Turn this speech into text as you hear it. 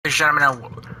Ladies and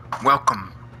gentlemen,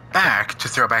 welcome back to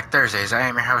Throwback Thursdays. I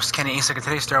am your host, Kenny Isak, and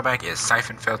today's throwback is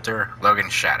Syphon Filter Logan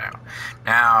Shadow.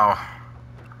 Now,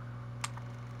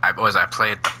 I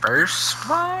played the first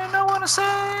one, I want to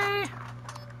say.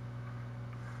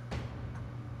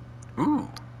 Ooh.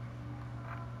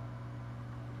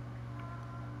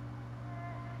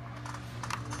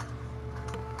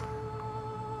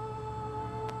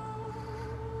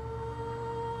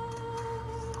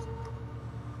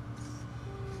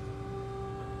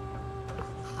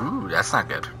 Ooh, that's not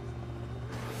good.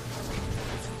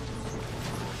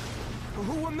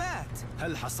 هو مات.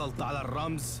 هل حصلت على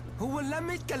الرمز؟ هو لم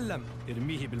يتكلم.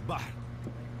 ارميه بالبحر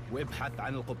وابحث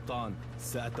عن القبطان.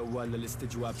 سأتولى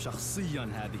الاستجواب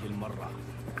شخصيا هذه المرة.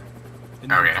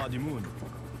 إنهم قادمون.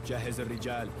 جهز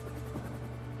الرجال.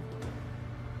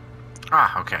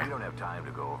 Okay. We don't have time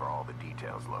to go over all the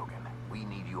details, Logan. We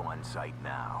need you on site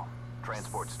now.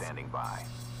 Transport standing by.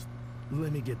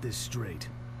 Let me get this straight.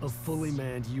 A fully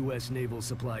manned U.S. naval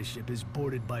supply ship is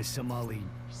boarded by Somali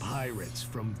pirates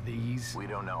from these? We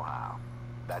don't know how.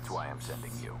 That's why I'm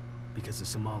sending you. Because the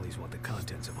Somalis want the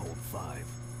contents of Hold 5.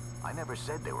 I never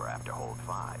said they were after Hold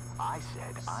 5. I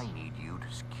said I need you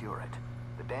to secure it.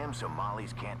 The damn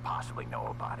Somalis can't possibly know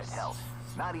about it. Hell,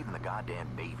 not even the goddamn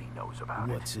Navy knows about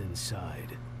it. What's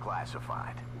inside?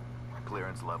 Classified.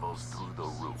 Clearance levels through the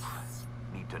roof.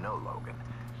 Need to know, Logan.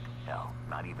 Hell,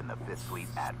 not even the 5th Fleet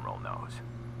Admiral knows.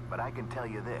 But I can tell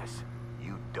you this,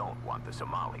 you don't want the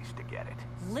Somalis to get it.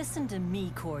 Listen to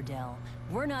me, Cordell.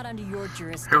 We're not under your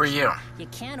jurisdiction. Who are you? You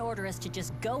can't order us to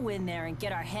just go in there and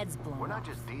get our heads blown We're not off.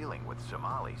 just dealing with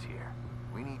Somalis here.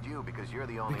 We need you because you're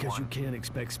the only one. Because you can't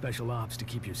expect special ops to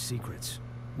keep your secrets.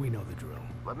 We know the drill.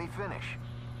 Let me finish.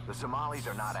 The Somalis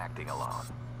are not acting alone.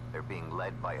 They're being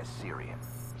led by a Syrian.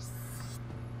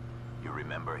 You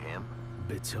remember him?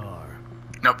 Bitar.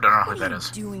 Nope, don't know who What that are you is.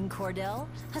 doing, Cordell?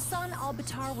 Hassan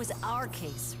al-Battar was our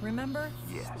case, remember?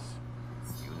 Yes.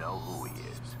 You know who he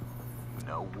is. You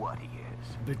know what he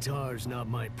is. Bitar's not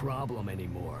my problem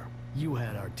anymore. You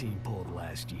had our team pulled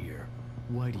last year.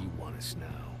 Why do you want us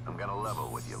now? I'm gonna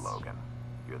level with you, Logan.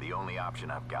 You're the only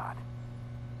option I've got.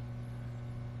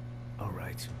 All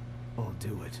right, I'll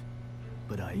do it.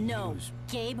 But No,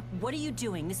 Gabe, what are you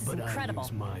doing? This is incredible. I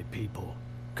use my people.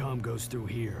 Comm goes through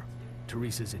here.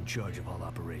 Teresa's in charge of all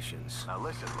operations. Now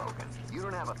listen, Logan. You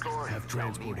don't have authority. Have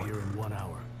transport here in 1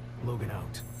 hour. Logan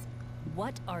out.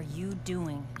 What are you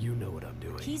doing? You know what I'm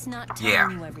doing. He's not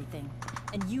telling you everything.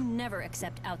 And you never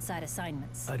accept outside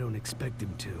assignments. I don't expect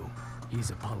him to. He's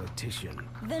a politician.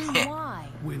 Then why?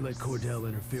 We let Cordell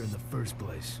interfere in the first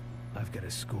place. I've got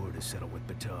a score to settle with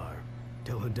Bitar.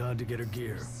 Tell Haddad to get her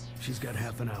gear. She's got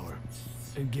half an hour.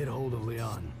 And get hold of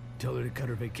Leon. Tell her to cut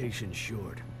her vacation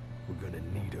short. We're gonna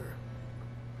need her.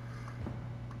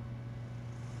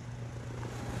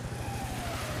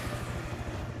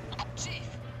 Chief,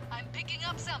 I'm picking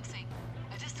up something.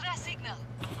 A distress signal.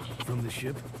 From the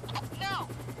ship? No!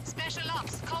 Special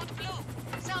Ops, Code Blue.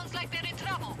 Sounds like they're in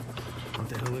trouble. What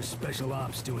the hell is Special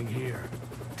Ops doing here?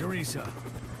 Teresa!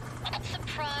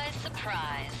 Surprise,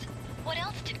 surprise. What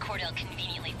else did Cordell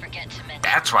conveniently forget to mention?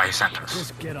 That's why he sent us.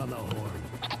 Just get on the horn.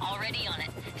 Already on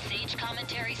it. Sage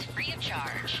commentaries free of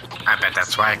charge. I bet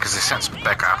that's why, because they sent some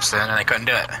Spec Ops in and they couldn't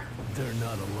do it. They're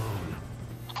not alone.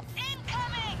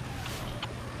 Incoming!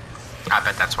 I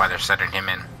bet that's why they're sending him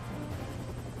in.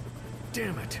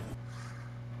 Damn it!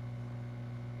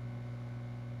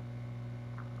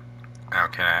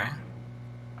 Okay.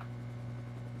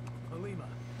 Halima,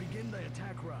 begin the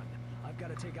attack run. I've got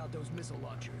to take out those missile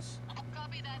launchers.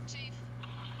 Copy that, Chief.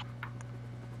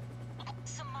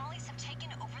 Somalis have taken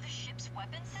over the ship's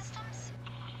weapon systems?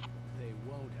 They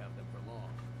won't have them for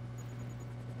long.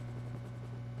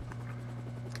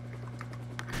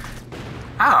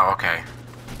 Oh, okay.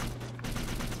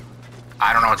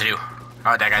 I don't know what to do.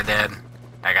 Oh, that guy dead.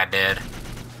 That guy dead.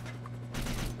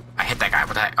 I hit that guy.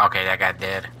 What the heck? Okay, that guy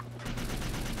dead.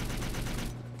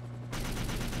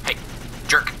 Hey,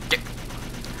 jerk. Get.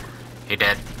 He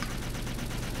dead.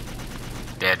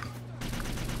 Dead.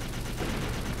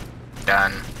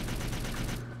 Done.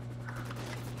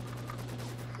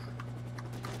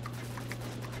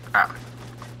 Oh.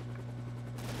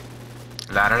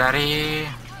 La da da dee.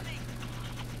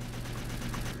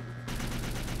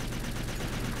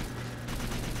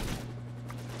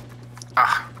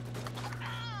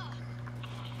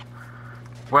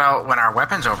 Well, when our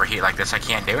weapons overheat like this, I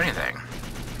can't do anything.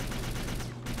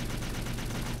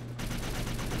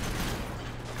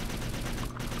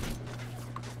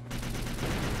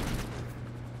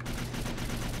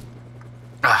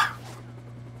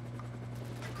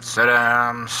 So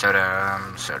dumb, so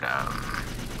dumb, so dumb.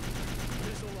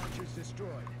 Missile launchers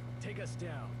destroyed. us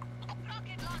down.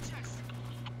 Rocket launchers.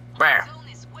 Where? Zone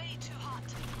is way too hot.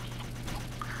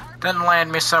 Then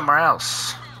land me somewhere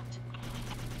else.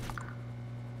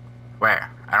 Where?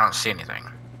 I don't see anything.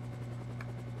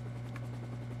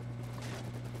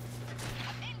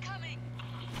 Incoming.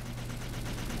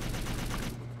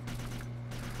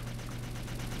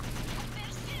 They're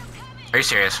still coming. Are you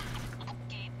serious?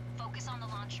 Gabe, focus on the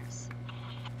launchers.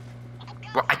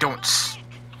 Well, I don't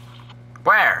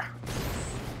Where?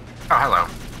 Oh, hello.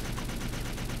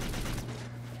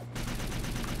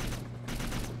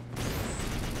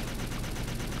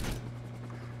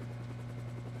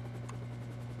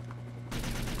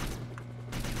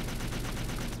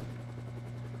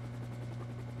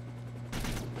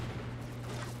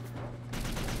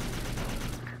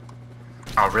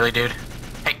 Oh, really, dude?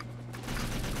 Hey.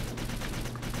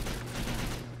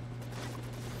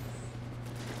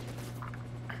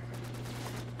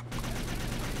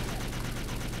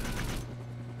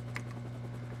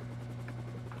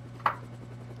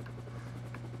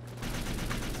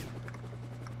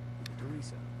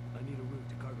 Teresa, I need a route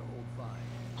to cargo hold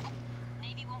 5.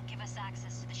 Navy won't give us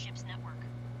access to the ship's network.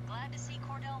 Glad to see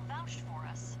Cordell vouched for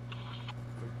us.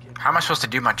 Forget How am I supposed to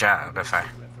do my job if I...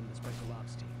 from the special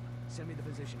ops team. Send me the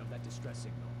position of that distress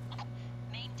signal.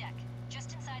 Main deck,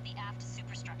 just inside the aft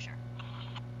superstructure.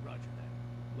 Roger that.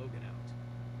 Logan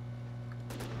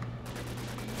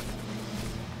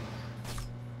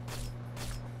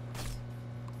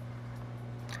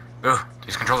out. Ooh,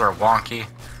 these controls are wonky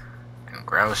and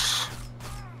gross.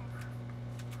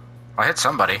 I hit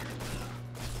somebody.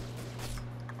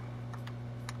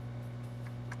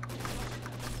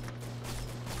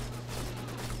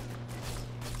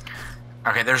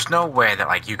 Okay, there's no way that,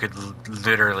 like, you could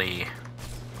literally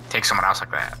take someone else like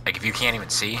that. Like, if you can't even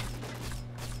see.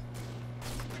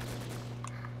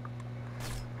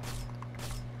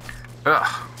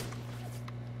 Ugh.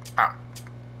 Oh.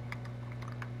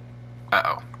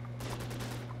 Uh-oh.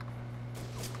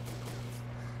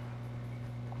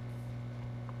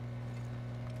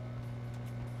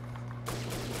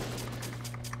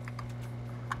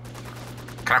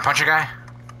 Can I punch a guy?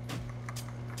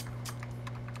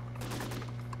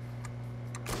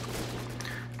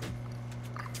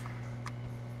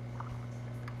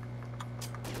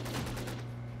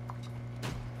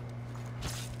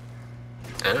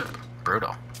 Ew,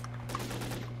 brutal.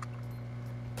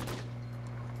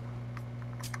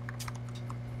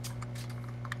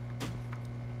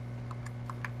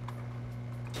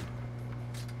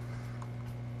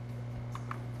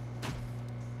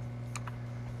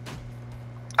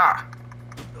 Ah.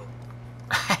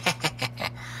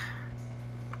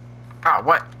 Ah,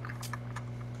 what?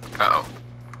 Uh-oh.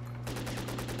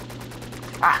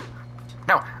 Ah.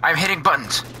 No, I'm hitting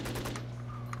buttons.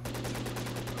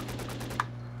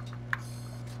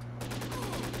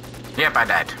 Yep, I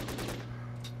died.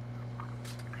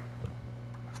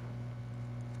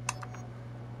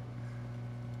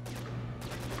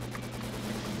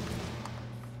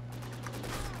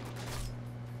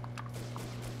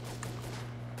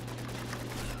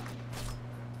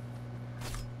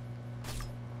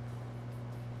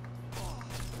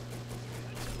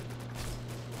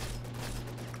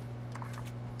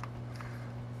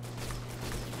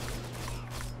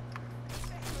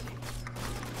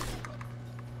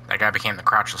 That guy became the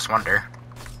crotchless wonder.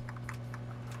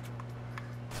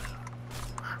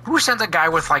 Who sent the guy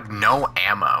with, like, no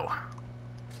ammo?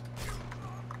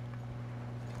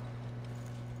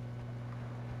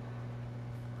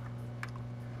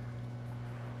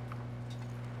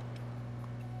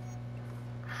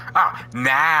 Oh,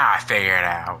 now I figured it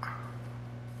out.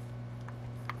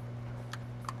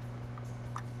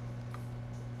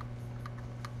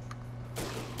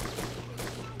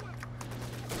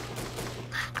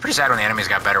 It's pretty sad when the enemy's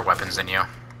got better weapons than you.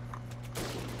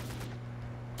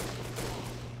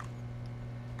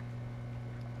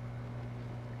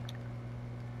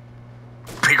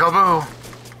 Peekaboo!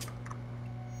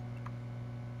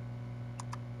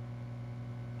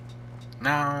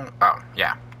 No. Oh,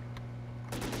 yeah.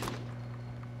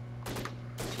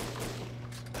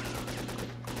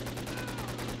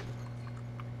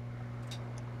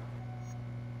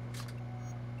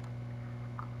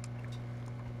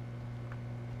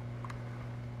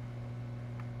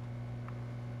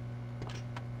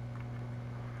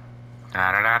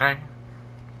 Da-da-da-da.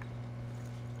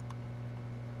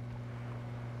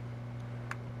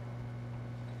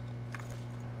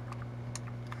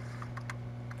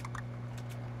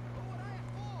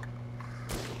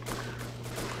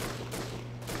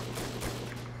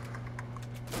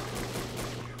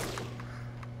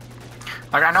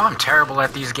 Like, I know I'm terrible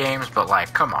at these games, but,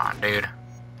 like, come on, dude.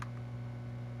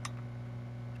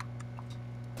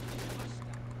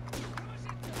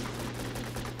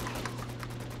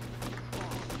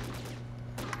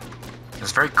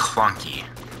 It's very clunky.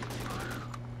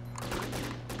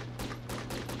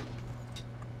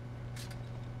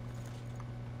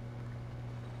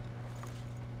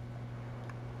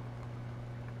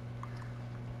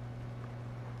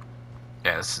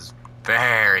 Yeah, this is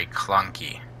very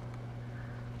clunky.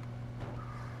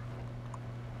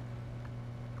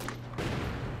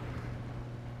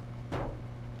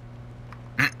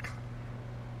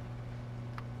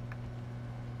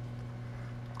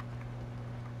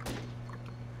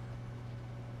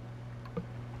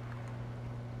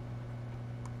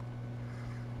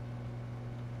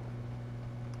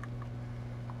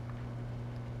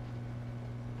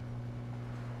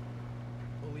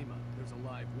 Olima, there's a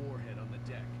live warhead on the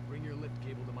deck. Bring your lift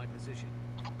cable to my position.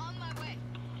 On my way.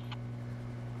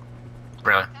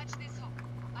 Really? Catch this hook.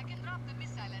 I can drop the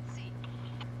missile at sea.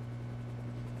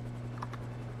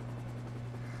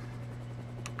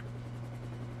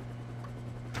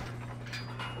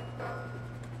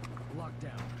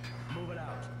 Lockdown. Move it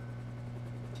out.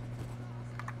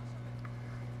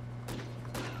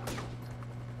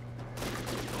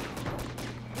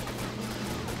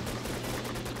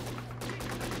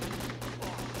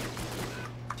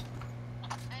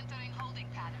 Entering holding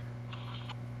pattern.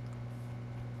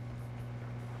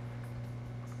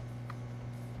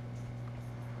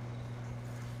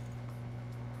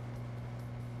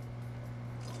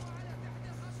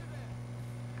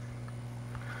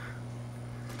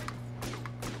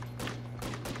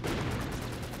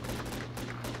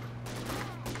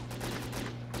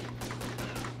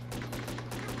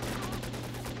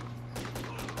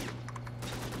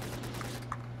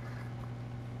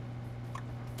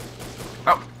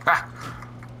 Oh, ah.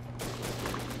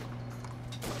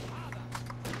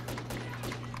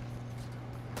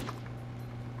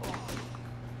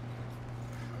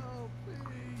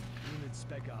 Unit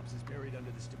Spec Ops is buried under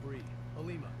this debris.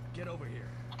 Olima, get over here.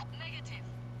 Negative.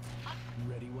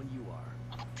 Ready when you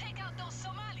are. Take out those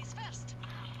Somalis first.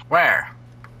 Where?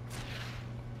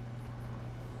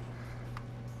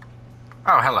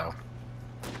 Oh, hello.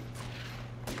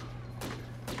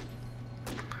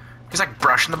 He's like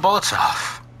brushing the bullets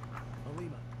off.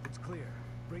 Olima, it's clear.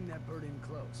 Bring that bird in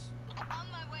close. On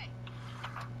my way.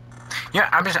 Yeah,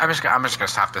 I'm just gonna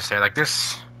stop this there. Like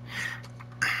this,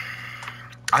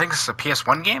 I think this is a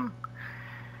PS1 game.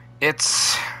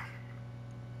 It's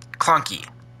clunky.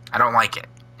 I don't like it.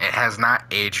 It has not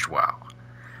aged well.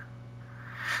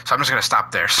 So I'm just gonna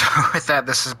stop there. So with that,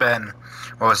 this has been,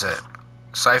 what was it?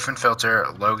 Syphon Filter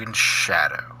Logan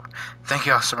Shadow. Thank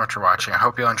you all so much for watching. I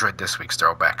hope you all enjoyed this week's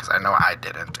throwback, because I know I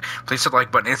didn't. Please hit the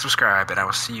like button and subscribe, and I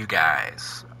will see you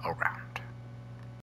guys around.